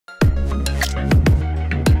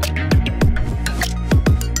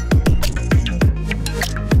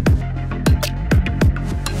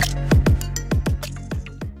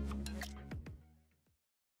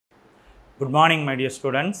Good morning, my dear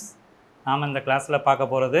students. நாம் இந்த கிளாஸில் பார்க்க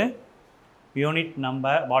போகிறது unit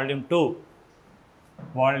number volume 2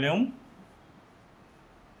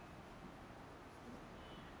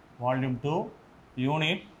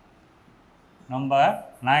 unit number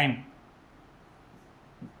 9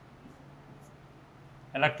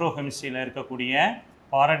 எலக்ட்ரோகெமிஸ்ட்ரியில் இருக்கக்கூடிய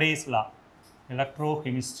Faraday's law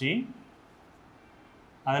எலக்ட்ரோகெமிஸ்ட்ரி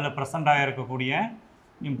அதில் present ஆகிருக்கக்கூடிய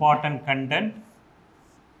important content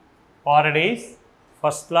Faraday's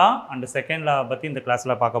first law and second law பற்றி இந்த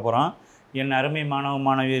கிளாஸில் பார்க்க போகிறோம். என் அருமை மாணவ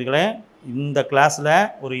மாணவியர்களே, இந்த கிளாஸில்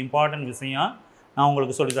ஒரு இம்பார்ட்டன்ட் விஷயம் நான்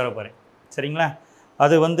உங்களுக்கு சொல்லித்தர போகிறேன். சரிங்களா?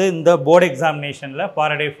 அது இந்த போர்டு எக்ஸாமினேஷனில்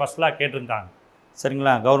Faraday first law கேட்டிருக்காங்க.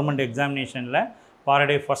 சரிங்களா? கவர்மெண்ட் எக்ஸாமினேஷனில்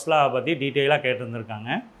Faraday first law பற்றி டீட்டெயிலாக கேட்டிருந்துருக்காங்க.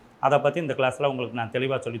 அதை பற்றி இந்த கிளாஸில் உங்களுக்கு நான்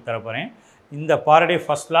தெளிவாக சொல்லித்தர போகிறேன். இந்த Faraday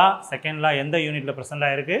first law second law எந்த யூனிட்டில் ப்ரெசென்ட்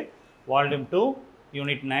ஆகிருக்கு? வால்யூம் 2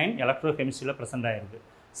 யூனிட் 9 எலக்ட்ரோகெமிஸ்ட்ரியில் ப்ரெசென்ட் ஆகிருக்கு.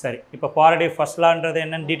 சரி, இப்போ Faraday first lawன்றது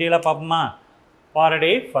என்னன்னு டீட்டெயிலாக பார்ப்போமா?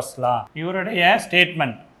 Faraday first law இவருடைய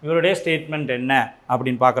ஸ்டேட்மெண்ட் என்ன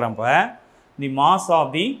அப்படின்னு பார்க்குறப்ப தி mass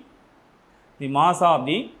of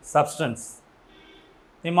the substance,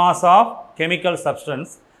 the mass of chemical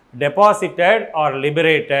substance deposited or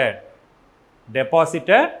liberated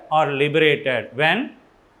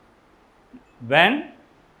when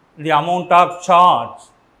the amount of charge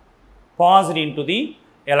passed into the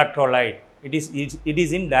electrolyte. It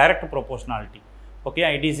is in direct proportionality. Okay,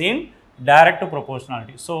 it is in direct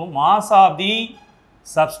proportionality. So mass of the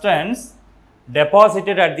substance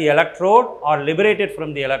deposited at the electrode or liberated from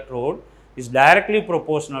the electrode is directly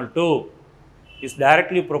proportional to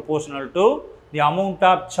the amount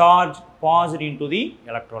of charge passed into the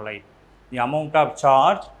electrolyte.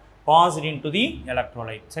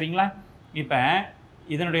 சரிங்களா? இப்போ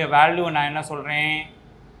இதனுடைய value நான் என்ன சொல்கிறேன்?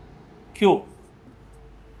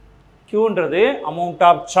 Qன்றது amount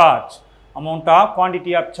of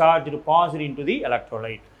quantity of charge passed into the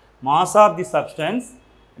electrolyte. Mass of the substance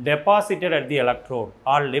deposited at the electrode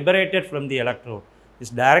or liberated from the electrode is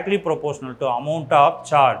directly proportional to amount of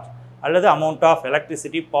charge அல்லது amount of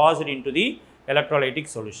electricity passed into the electrolytic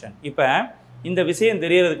solution. இப்போ இந்த விஷயம்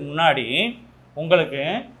தெரியறதுக்கு முன்னாடி உங்களுக்கு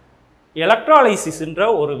எலக்ட்ராலைசிஸ்ன்ற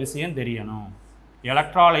ஒரு விஷயம் தெரியணும்.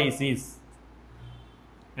 எலக்ட்ராலைசிஸ்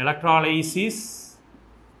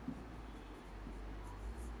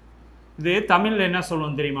இது தமிழில் என்ன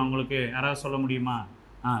சொல்லுவோம் தெரியுமா உங்களுக்கு? யாராவது சொல்ல முடியுமா?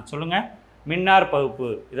 சொல்லுங்கள். மின்னார் பகுப்பு.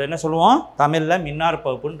 இதை என்ன சொல்லுவோம்? தமிழில் மின்னார்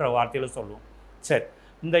பகுப்புன்ற வார்த்தையில் சொல்லுவோம். சரி,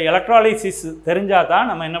 இந்த எலக்ட்ராலைசிஸ் தெரிஞ்சால் தான்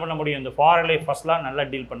நம்ம என்ன பண்ண முடியும்? இந்த Faraday first law நல்லா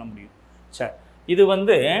டீல் பண்ண முடியும். சரி, இது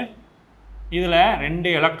இதில் 2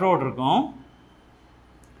 எலக்ட்ரோடு இருக்கும்.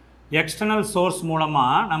 எக்ஸ்டர்னல் சோர்ஸ்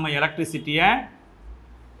மூலமாக நம்ம எலக்ட்ரிசிட்டியை,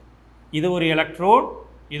 இது ஒரு எலக்ட்ரோட்,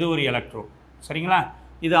 இது ஒரு எலக்ட்ரோட். சரிங்களா?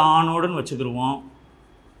 இது ஆனோடுன்னு வச்சுக்கிடுவோம்,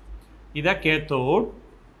 இதை கேத்தோட்.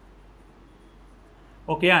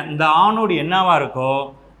 ஓகே, இந்த ஆனோடு என்னவா இருக்கோ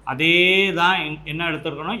அதே தான் என்ன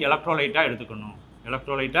எடுத்துக்கணும்? எலக்ட்ரோலைட்டாக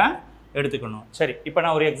எடுத்துக்கணும். சரி, இப்போ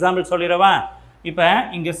நான் ஒரு எக்ஸாம்பிள் சொல்லிடுறவா? இப்போ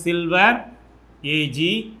இங்கே சில்வர்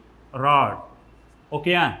ஏஜி ராட்.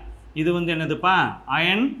 ஓகேயா? இது என்னதுப்பா?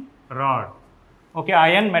 Iron rod. Okay,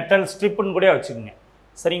 iron metal ஸ்ட்ரிப்புன்னு கூட வச்சுக்கோங்க.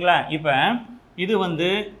 சரிங்களா? இப்போ இது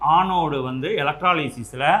anode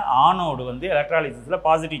எலக்ட்ராலிசிஸில்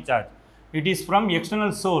positive charge. It is from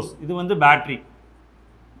external source. இது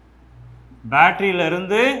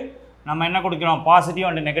பேட்டரியிலிருந்து நம்ம என்ன கொடுக்குறோம்? பாசிட்டிவ்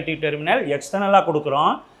அண்ட் நெகட்டிவ் டெர்மினல் எக்ஸ்டர்னலாக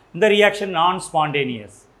கொடுக்குறோம். இந்த ரியாக்ஷன் நான்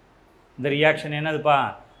ஸ்பான்டேனியஸ். இந்த ரியாக்ஷன் என்னதுப்பா?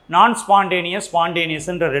 நான்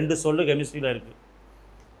ஸ்பான்டேனியஸ்ன்ற 2 சொல்லு கெமிஸ்ட்ரியில் இருக்குது.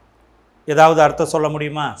 ஏதாவது அர்த்தம் சொல்ல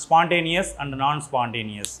முடியுமா? ஸ்பான்டேனியஸ் அண்ட் நான்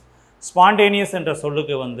ஸ்பான்டேனியஸ். ஸ்பான்டேனியஸ் என்ற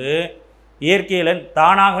சொல்லுக்கு இயற்கையில்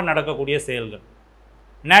தானாக நடக்கக்கூடிய செயல்கள்,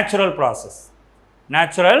 நேச்சுரல் ப்ராசஸ்.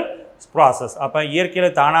 அப்போ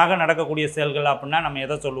இயற்கையில் தானாக நடக்கக்கூடிய செயல்கள் அப்படின்னா நம்ம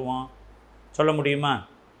எதை சொல்லுவோம்? சொல்ல முடியுமா?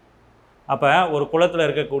 அப்போ ஒரு குளத்தில்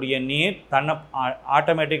இருக்கக்கூடிய நீர் தன்னை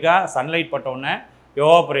ஆட்டோமேட்டிக்காக சன்லைட் பட்டோன்னே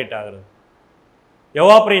எவாப்ரேட் ஆகுறது.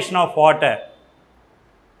 Evaporation of water.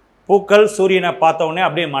 பூக்கள் சூரியனை பார்த்தோன்னே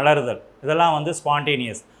அப்படியே மலருதல். இதெல்லாம்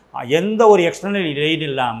ஸ்பான்டேனியஸ். எந்த ஒரு எக்ஸ்டர்னல் எய்டு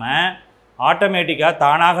இல்லாமல் ஆட்டோமேட்டிக்காக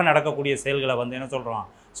தானாக நடக்கக்கூடிய செயல்களை என்ன சொல்கிறோம்?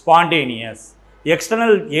 ஸ்பான்டேனியஸ்.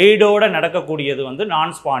 எக்ஸ்டர்னல் எய்டோடு நடக்கக்கூடியது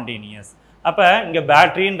நான் ஸ்பான்டேனியஸ். அப்போ இங்கே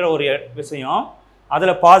பேட்ரின்ற ஒரு விஷயம்,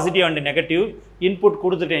 அதில் பாசிட்டிவ் அண்ட் நெகட்டிவ் இன்புட்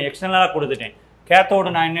கொடுத்துட்டேன், எக்ஸ்டர்னலாக கொடுத்துட்டேன்.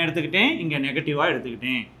 கேத்தோடு நான் என்ன எடுத்துக்கிட்டேன்? இங்கே நெகட்டிவாக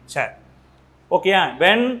எடுத்துக்கிட்டேன். சரி, okay.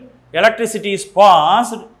 When electricity is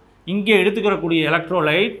past, இங்கே எடுத்துக்கிறக்கூடிய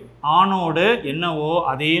எலக்ட்ரோலைட் ஆனோடு என்னவோ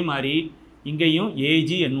அதே மாதிரி இங்கேயும்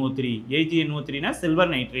AgNO3னா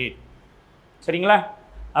சில்வர் நைட்ரேட். சரிங்களா?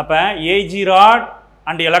 அப்போ AG rod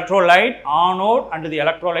and electrolyte anode and the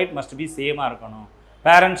electrolyte must be சேமாக இருக்கணும்.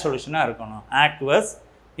 பேரண்ட் சொல்யூஷனாக இருக்கணும். ஆக்வஸ்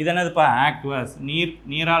இது என்னதுப்பா ஆக்வஸ்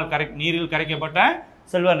நீரில் கரைக்கப்பட்ட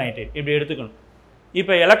சில்வர் நைட்ரேட் இப்படி எடுத்துக்கணும்.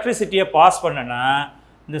 இப்போ எலக்ட்ரிசிட்டியை பாஸ் பண்ணனா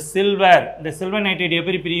இந்த சில்வர் நைட்ரேட்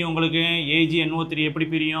எப்படி பிரியும் உங்களுக்கு AgNO3 எப்படி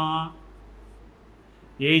பிரியும்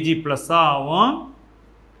Ag ப்ளஸ் ஆகும்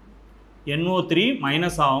NO3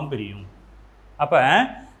 மைனஸ் ஆகும் பிரியும். அப்போ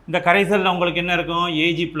இந்த கரைசலில் உங்களுக்கு என்ன இருக்கும்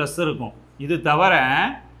Ag ப்ளஸ் இருக்கும். இது தவிர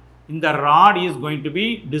இந்த rod is going to be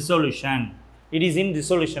dissolution it is in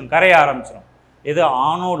dissolution கரைய ஆரம்பிச்சிடும். இது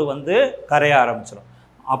ஆனோடு வந்து கரைய ஆரம்பிச்சிடும்.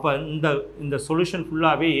 அப்போ இந்த சொல்யூஷன்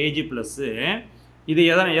ஃபுல்லாகவே Ag ப்ளஸ்ஸு இது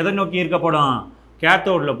எதை நோக்கி இருக்கப்படும்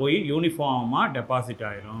கேத்தோடில் போய் யூனிஃபார்மாக டெபாசிட்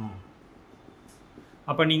ஆயிரும்.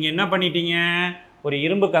 அப்போ நீங்கள் என்ன பண்ணிட்டீங்க ஒரு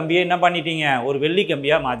இரும்பு கம்பியை என்ன பண்ணிட்டீங்க ஒரு வெள்ளி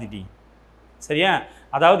கம்பியாக மாற்றிட்டீங்க. சரியா?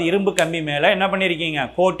 அதாவது இரும்பு கம்பி மேலே என்ன பண்ணியிருக்கீங்க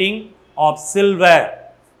coating of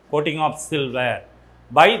silver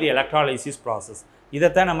by the எலக்ட்ராலைசிஸ் process.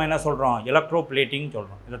 இதைத்தான் நம்ம என்ன சொல்கிறோம் எலக்ட்ரோப்ளேட்டிங்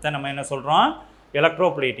சொல்கிறோம்.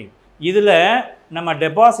 எலக்ட்ரோப்ளேட்டிங் இதில் நம்ம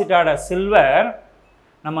டெபாசிட் ஆட சில்வர்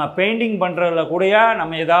நம்ம பெயிண்டிங் பண்ணுறதுல கூட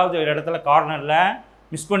நம்ம ஏதாவது ஒரு இடத்துல கார்னரில்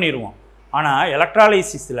மிஸ் பண்ணிடுவோம். ஆனால்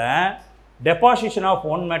எலக்ட்ராலைசிஸில் deposition of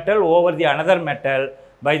one metal over the another metal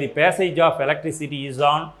by the passage of electricity is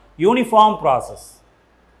on uniform process.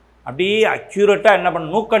 அப்படியே அக்யூரேட்டாக என்ன பண்ண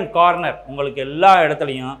நூக் அண்ட் கார்னர் உங்களுக்கு எல்லா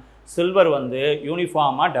இடத்துலையும் சில்வர் வந்து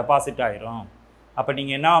யூனிஃபார்மாக டெபாசிட் ஆகிரும். அப்போ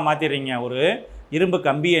நீங்கள் என்னவா மாற்றிடுறீங்க ஒரு இரும்பு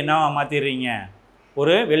கம்பியை என்னவா மாற்றிடுறீங்க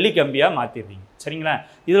ஒரு வெள்ளி கம்பியாக மாற்றிடுறீங்க. சரிங்களா?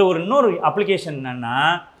 இதில் ஒரு இன்னொரு அப்ளிகேஷன் என்னென்னா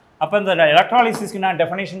அப்போ இந்த எலக்ட்ராலிசிஸ்க்கு நான்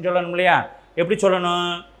டெஃபினேஷன் சொல்லணும் இல்லையா எப்படி சொல்லணும்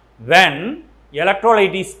when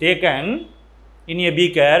electrolyte is taken in a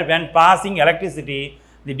beaker when passing electricity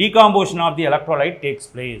the decomposition of the electrolyte takes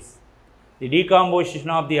place. The decomposition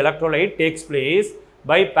of the electrolyte takes place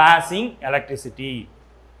by passing electricity.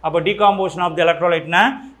 அப்போ decomposition of the electrolyte னா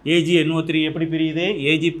AgNO3 எப்படி பிரியுது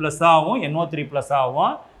Ag plus ஆகும் NO3 plus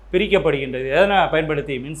ஆகும் பிரிக்கப்படுகின்றது. எதனை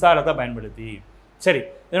பயன்படுத்தி மின்சாரத்தை பயன்படுத்தி. சரி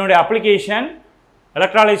இதனுடைய அப்ளிகேஷன்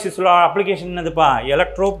எலக்ட்ராலைசிஸோட அப்ளிகேஷன் என்னதுப்பா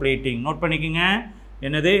எலக்ட்ரோப்ளேட்டிங். நோட் பண்ணிக்கோங்க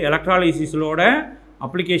என்னது எலக்ட்ராலைசிஸோட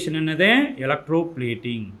அப்ளிகேஷன் என்னது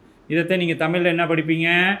எலக்ட்ரோப்ளேட்டிங். இதைத்தான் நீங்கள் தமிழில் என்ன படிப்பீங்க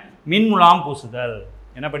மின்முலாம் பூசுதல்.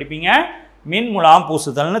 என்ன படிப்பீங்க மின்முலாம்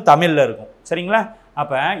பூசுதல்னு தமிழில் இருக்கும். சரிங்களா?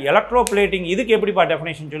 அப்போ எலக்ட்ரோப்ளேட்டிங் இதுக்கு எப்படிப்பா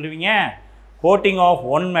டெஃபினேஷன் சொல்லுவீங்க coating of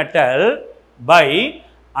one metal by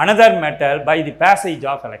another metal by the passage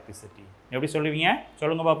of electricity. எப்படி சொல்லுவீங்க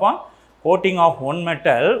சொல்லுங்கள் பார்ப்போம். Coating of one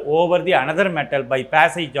metal over the another metal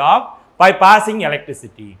by passing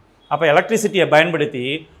electricity. அப்போ எலக்ட்ரிசிட்டியை பயன்படுத்தி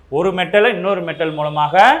ஒரு மெட்டலை இன்னொரு மெட்டல்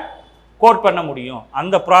மூலமாக கோட் பண்ண முடியும்.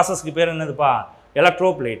 அந்த ப்ராசஸ்க்கு பேர் என்னதுப்பா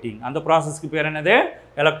எலக்ட்ரோப்ளேட்டிங். அந்த ப்ராசஸ்க்கு பேர் என்னது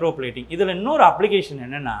எலக்ட்ரோப்ளேட்டிங். இதில் இன்னொரு அப்ளிகேஷன்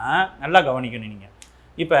என்னென்னா நல்லா கவனிக்கணும் நீங்கள்.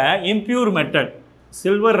 இப்போ இம்ப்யூர் மெட்டல்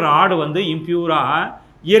சில்வர் ராடு வந்து இம்ப்யூராக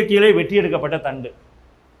இயற்கையிலே வெட்டி எடுக்கப்பட்ட தண்டு.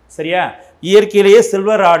 சரியா? இயற்கையிலேயே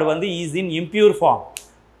சில்வர் ராடு வந்து இஸ் இன் இம்ப்யூர் ஃபார்ம்.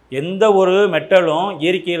 எந்த ஒரு மெட்டலும்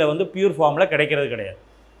இயற்கையில் வந்து பியூர் ஃபார்மில் கிடைக்கிறது கிடையாது.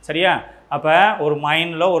 சரியா? அப்போ ஒரு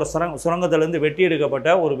மைனில் ஒரு சுரங்கத்திலேருந்து வெட்டி எடுக்கப்பட்ட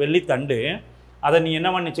ஒரு வெள்ளித்தண்டு அதை நீ என்ன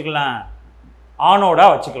பண்ணி வச்சுக்கலாம்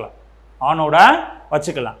ஆனோடாக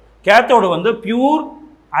வச்சுக்கலாம். கேத்தோடு வந்து பியூர்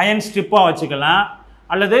அயன் ஸ்ட்ரிப்பாக வச்சுக்கலாம்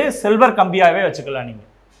அல்லது சில்வர் கம்பியாகவே வச்சுக்கலாம் நீங்கள்.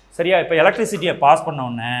 சரியா? இப்போ எலக்ட்ரிசிட்டியை பாஸ்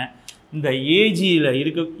பண்ணோன்னே இந்த ஏஜியில்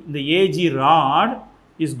இந்த AG rod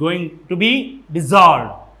is going to be dissolve.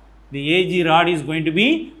 The Ag rod is going to be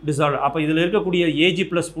dissolved. அப்போ இதில் இருக்கக்கூடிய Ag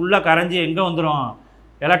ப்ளஸ் ஃபுல்லாக கரைஞ்சி எங்கே வந்துடும்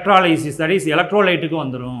எலக்ட்ராலைசிஸ் தட் இஸ் எலக்ட்ரோலைட்டுக்கு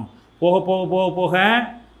வந்துடும். போக போக போக போக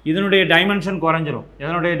இதனுடைய டைமென்ஷன் குறைஞ்சிரும்.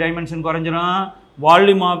 எதனுடைய டைமென்ஷன் குறைஞ்சிரும்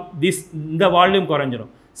வால்யூம் ஆஃப் இந்த வால்யூம்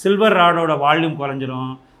குறைஞ்சிரும். சில்வர் ராடோட வால்யூம்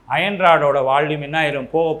குறைஞ்சிரும். அயன் ராடோட வால்யூம் என்ன ஆயிரும்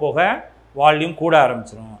போக போக வால்யூம் கூட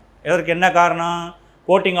ஆரம்பிச்சிடும். இதற்கு என்ன காரணம்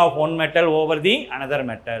coating of one metal over the another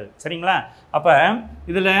metal. சரிங்களா? அப்போ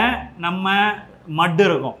இதில் நம்ம மட்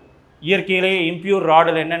இருக்கும். இயற்கையிலே இம்ப்யூர்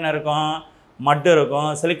ராடில் என்னென்ன இருக்கும் மட் இருக்கும்,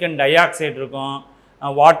 சிலிக்கன் டை ஆக்சைடு இருக்கும்,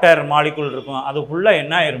 வாட்டர் மாலிகுல் இருக்கும். அது ஃபுல்லாக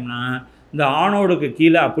என்ன ஆயிரும்னா இந்த ஆனோடுக்கு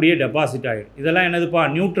கீழே அப்படியே டெபாசிட் ஆகிடும். இதெல்லாம் என்னதுப்பா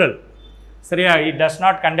நியூட்ரல். சரியா? It does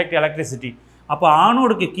not conduct electricity. அப்போ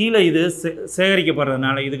ஆனோடுக்கு கீழே இது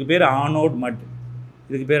சேகரிக்கப்படுறதுனால இதுக்கு பேர் ஆனோட் மட்.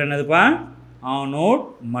 இதுக்கு பேர் என்னதுப்பா ஆனோட்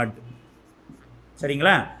மட்.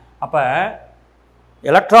 சரிங்களா? அப்போ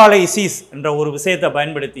எலக்ட்ராலைசிஸ் என்ற ஒரு விஷயத்தை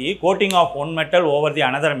பயன்படுத்தி coating of one metal over the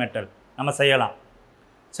another metal நம்ம செய்யலாம்.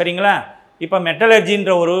 சரிங்களா? இப்போ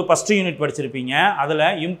மெட்டலர்ஜின்ற ஒரு ஃபஸ்ட்டு யூனிட் படிச்சிருப்பீங்க. அதில்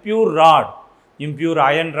இம்ப்யூர் ராட் இம்ப்யூர்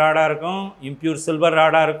அயன் ராடாக இருக்கும், இம்ப்யூர் சில்வர்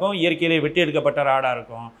ராடாக இருக்கும், இயற்கையிலே வெட்டி எடுக்கப்பட்ட ராடாக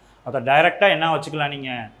இருக்கும். அதை டைரெக்டாக என்ன வச்சுக்கலாம்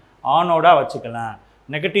நீங்கள் ஆனோடாக வச்சுக்கலாம்.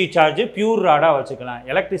 நெகட்டிவ் சார்ஜ் பியூர் ராடாக வச்சுக்கலாம்.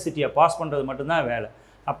 எலக்ட்ரிசிட்டியை பாஸ் பண்ணுறது மட்டும்தான் வேலை.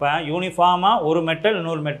 அப்போ யூனிஃபார்மாக ஒரு மெட்டல்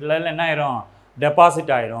இன்னொரு மெட்டலில் என்ன ஆயிரும்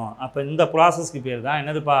டெபாசிட் ஆயிரும். அப்போ இந்த ப்ராசஸ்க்கு பேர் தான்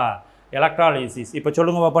என்னதுப்பா எலக்ட்ராலைசிஸ். இப்போ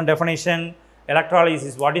சொல்லுங்கள் பார்ப்போம் definition.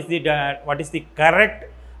 Electrolysis, what is the correct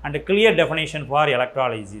and clear definition for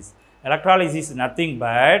electrolysis? Electrolysis is nothing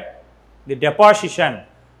but the deposition,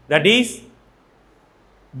 that is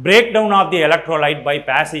breakdown of the electrolyte by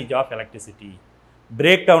passage of electricity.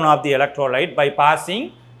 Breakdown of the electrolyte by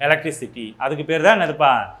passing electricity. அதுக்கு பேர் தான்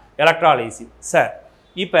என்னதுப்பா electrolysis. Sir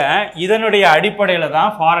இப்போ இதனுடைய அடிப்படையில் தான்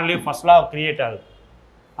Faraday first law create ஆகுது.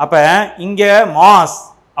 அப்போ இங்கே மாஸ்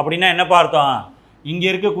அப்படின்னா என்ன பார்த்தோம், இங்கே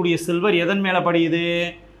இருக்கக்கூடிய சில்வர் எதன் மேலே படியுது,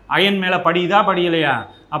 அயன் மேலே படியுதா படியலையா,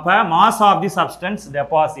 அப்போ mass of the substance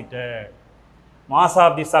deposited, mass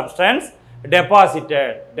of the substance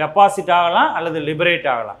deposited, deposit ஆகலாம் அல்லது லிபரேட்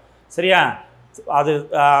ஆகலாம். சரியா, அது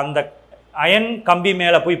அந்த அயன் கம்பி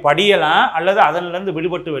மேலே போய் படியலாம் அல்லது அதிலிருந்து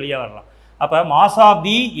விடுபட்டு வெளியே வரலாம். அப்போ mass of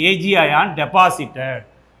the AG ion deposited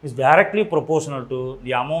is directly proportional to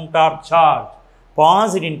the amount of charge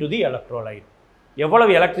past into the electrolyte.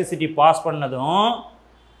 எவ்வளவு எலக்ட்ரிசிட்டி பாஸ் பண்ணதும்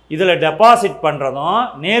இதில் டெபாசிட் பண்ணுறதும்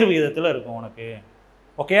நேர் விகிதத்தில் இருக்கும் உனக்கு.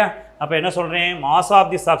 ஓகே, அப்போ என்ன சொல்கிறேன், mass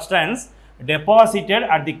of the substance deposited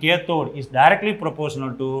at the cathode is directly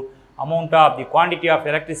proportional to amount of the quantity of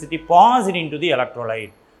electricity passed into the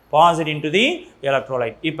electrolyte, passed into the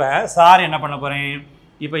electrolyte. இப்போ சார் என்ன பண்ண போகிறேன்,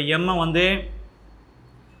 இப்போ M வந்து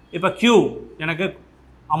இப்போ Q எனக்கு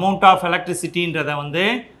amount of electricityன்றதை வந்து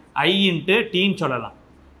I into Tன்னு சொல்லலாம்.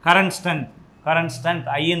 current strength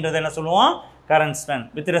Iன்றதை என்ன சொல்லுவோம், current strength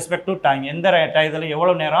with respect to time. எந்த டயத்தில்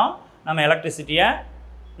எவ்வளோ நேரம் நம்ம எலக்ட்ரிசிட்டியை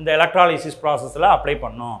இந்த எலக்ட்ராலிசிஸ் ப்ராசஸில் அப்ளை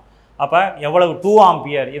பண்ணோம். அப்போ எவ்வளவு 2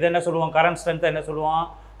 ஆம்பியர், இதை என்ன சொல்லுவோம், கரண்ட் ஸ்ட்ரென்த்தை என்ன சொல்லுவோம்,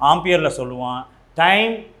 ஆம்பியரில் சொல்லுவோம்.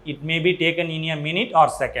 Time it may be taken in a minute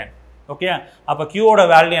R second. Okay, அப்போ கியூவோட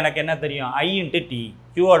வேல்யூ எனக்கு என்ன தெரியும், I into T.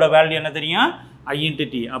 கியூவோட வேல்யூ என்ன தெரியும், I into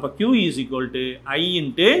T. அப்போ Q is equal to I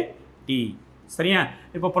into T. சரியா,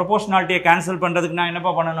 இப்போ ப்ரொபோஷனாலிட்டியை கேன்சல் பண்ணுறதுக்கு நான்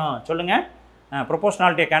என்னப்பா பண்ணணும் சொல்லுங்கள்.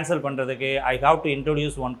 ப்ரொபோஷனாலிட்டியை கேன்சல் பண்ணுறதுக்கு I have to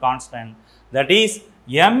introduce one constant, that is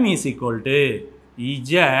M is equal to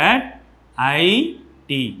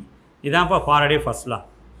ZIT. இதான்ப்பா Faraday first law.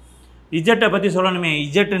 இஜெட்டை பற்றி சொல்லணுமே,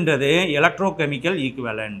 இஜெட்டுன்றது எலக்ட்ரோகெமிக்கல்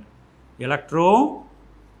ஈக்குவலண்ட்.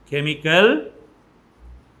 எலக்ட்ரோகெமிக்கல்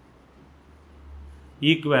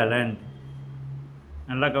ஈக்குவலண்ட்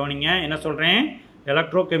நல்லா கவனிங்க, என்ன சொல்கிறேன்,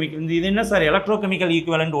 எலக்ட்ரோகெமிக்கல். இது என்ன சார் எலக்ட்ரோகெமிக்கல்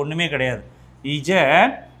ஈக்குவலண்ட், ஒன்றுமே கிடையாது.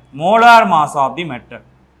 Z molar mass of the metal,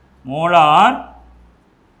 molar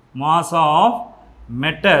mass of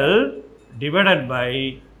metal divided by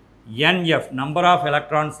NF, number of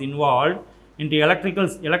electrons involved into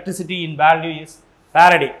electricity in value is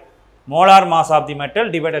Faraday. Molar mass of the metal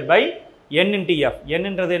divided by N into F. N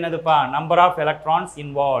என்றது என்னதுப்பா, number of electrons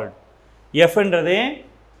involved. F என்றது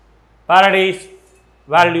Faraday's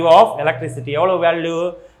value of electricity. எவ்வளோ value,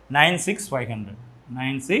 96500.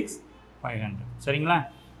 96500. சரிங்களா,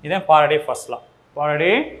 இதான் Faraday first law.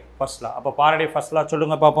 Faraday first law. அப்போ Faraday first law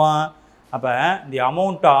சொல்லுங்க பார்ப்போம். அப்போ the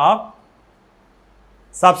amount of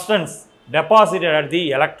substance deposited at the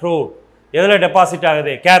electrode, எதில் டெபாசிட்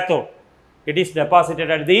ஆகுது, cathode. It is deposited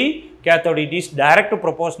at the cathode. It is direct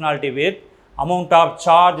proportionality with amount of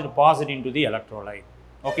charge passed into the electrolyte.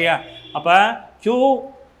 Okay, அப்போ Q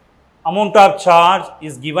amount of charge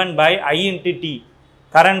is given by I into T,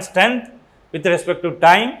 current strength with respect to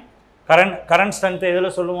time. current strength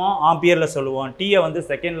எதில் சொல்லுவோம், ஆம்பியரில் சொல்லுவோம். T வந்து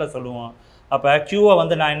செகண்டில் சொல்லுவோம். அப்போ Qவை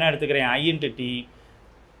வந்து நான் என்ன எடுத்துக்கிறேன், I into T.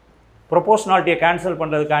 ப்ரொபோஷனாலிட்டியை கேன்சல்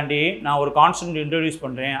பண்ணுறதுக்காண்டி நான் ஒரு கான்ஸ்டன்ட் இன்ட்ரடியூஸ்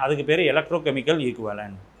பண்ணுறேன், அதுக்கு பேர் எலக்ட்ரோகெமிக்கல்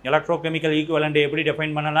ஈக்குவலண்ட். எலக்ட்ரோகெமிக்கல் ஈக்குவலண்ட்டை எப்படி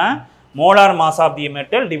டிஃபைன் பண்ணலாம், molar mass of the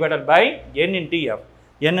metal divided by N into F.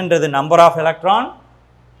 Nன்றது number of electron,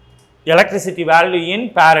 electricity value in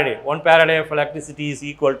Faraday. 1 Faraday of electricity is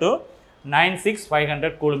equal to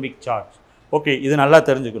 96500 coulombic charge. Okay, இது நல்லா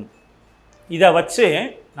தெரிஞ்சுக்கணும். இதை வச்சு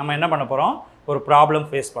நம்ம என்ன பண்ண போகிறோம், ஒரு ப்ராப்ளம்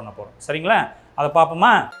ஃபேஸ் பண்ண போகிறோம். சரிங்களா, அதை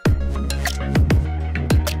பார்ப்போமா.